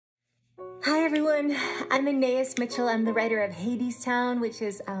Hi everyone, I'm Anaïs Mitchell. I'm the writer of Hadestown, which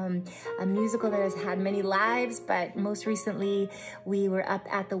is a musical that has had many lives, but most recently we were up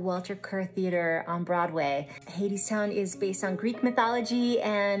at the Walter Kerr Theater on Broadway. Hadestown is based on Greek mythology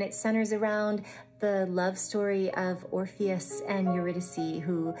and it centers around the love story of Orpheus and Eurydice,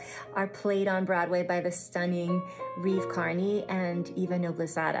 who are played on Broadway by the stunning Reeve Carney and Eva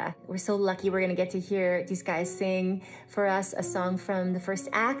Noblezada. We're so lucky we're gonna get to hear these guys sing for us a song from the first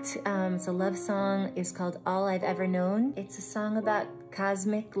act. It's a love song. It's called All I've Ever Known. It's a song about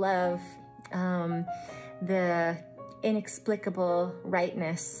cosmic love, the inexplicable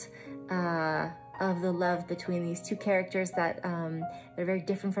rightness of the love between these two characters that they're very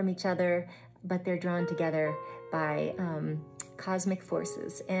different from each other, but they're drawn together by cosmic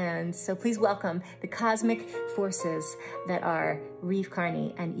forces. And so please welcome the cosmic forces that are Reeve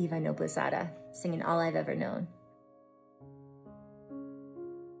Carney and Eva Noblezada singing All I've Ever Known.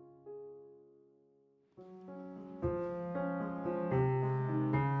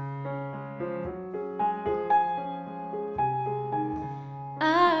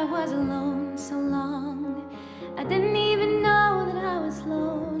 I was alone so long, I didn't even know that I was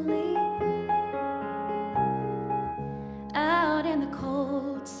lonely. Out in the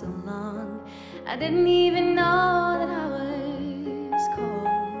cold so long, I didn't even know that I was cold.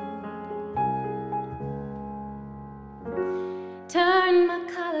 Turn my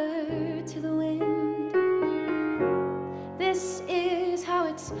collar to the wind. This is how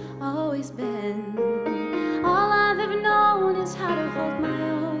it's always been. All I've ever known is how to hold my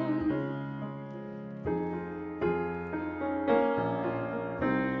own.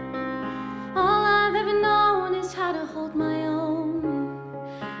 All I've ever known is how to hold my own.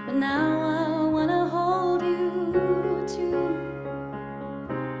 But now I wanna hold you too.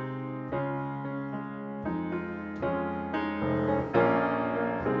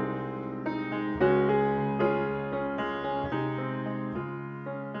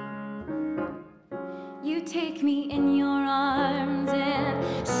 You take me in your arms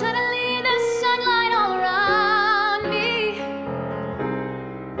and suddenly there's sunlight all around me.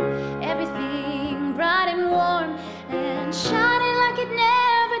 Everything bright and warm and shining like it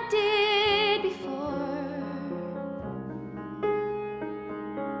never did before.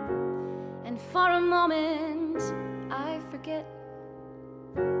 And for a moment I forget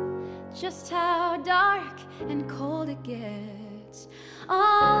just how dark and cold it gets.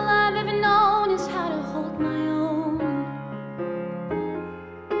 All I've ever known is how to hold my own.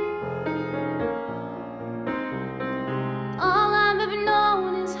 All I've ever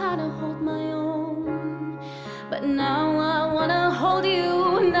known is how to hold my own. But now I wanna hold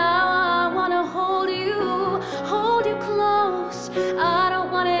you, now I wanna hold you close. I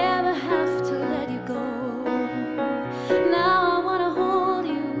don't wanna ever have to let you go. Now I wanna hold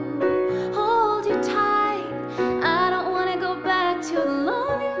you tight. I don't wanna go back to the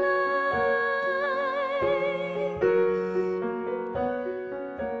lonely life.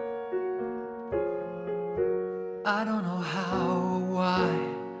 I don't know how or why,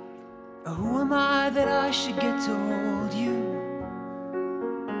 or who am I that I should get to hold you?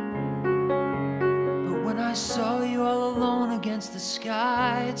 But when I saw you all alone against the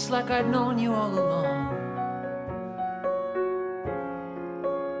sky, it's like I'd known you all along.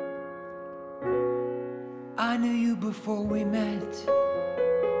 I knew you before we met,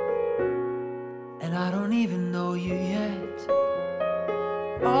 and I don't even know you yet.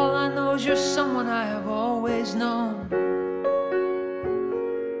 All I know is you're someone I have always known.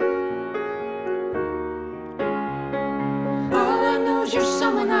 All I know is you're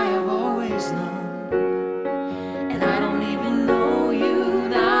someone I have always known. And I don't even know you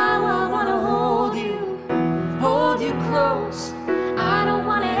now. I wanna hold you close. I don't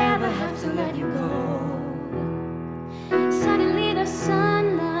wanna ever have to let you go. Suddenly the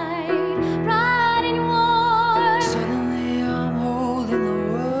sunlight, bright and warm. Suddenly I'm holding the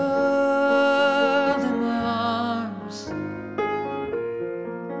world in my arms.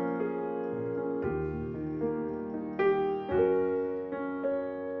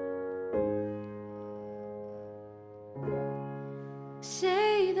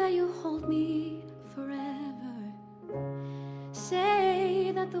 Say that you'll hold me forever.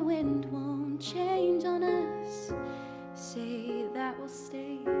 Say that the wind won't change on us. Say that we'll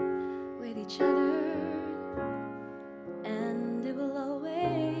stay with each other, and it will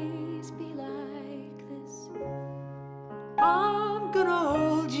always be like this. I'm gonna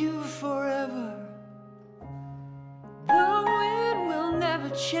hold you forever. The wind will never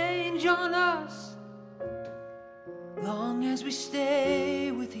change on us, long as we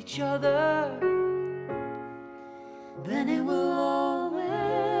stay with each other. Then it will always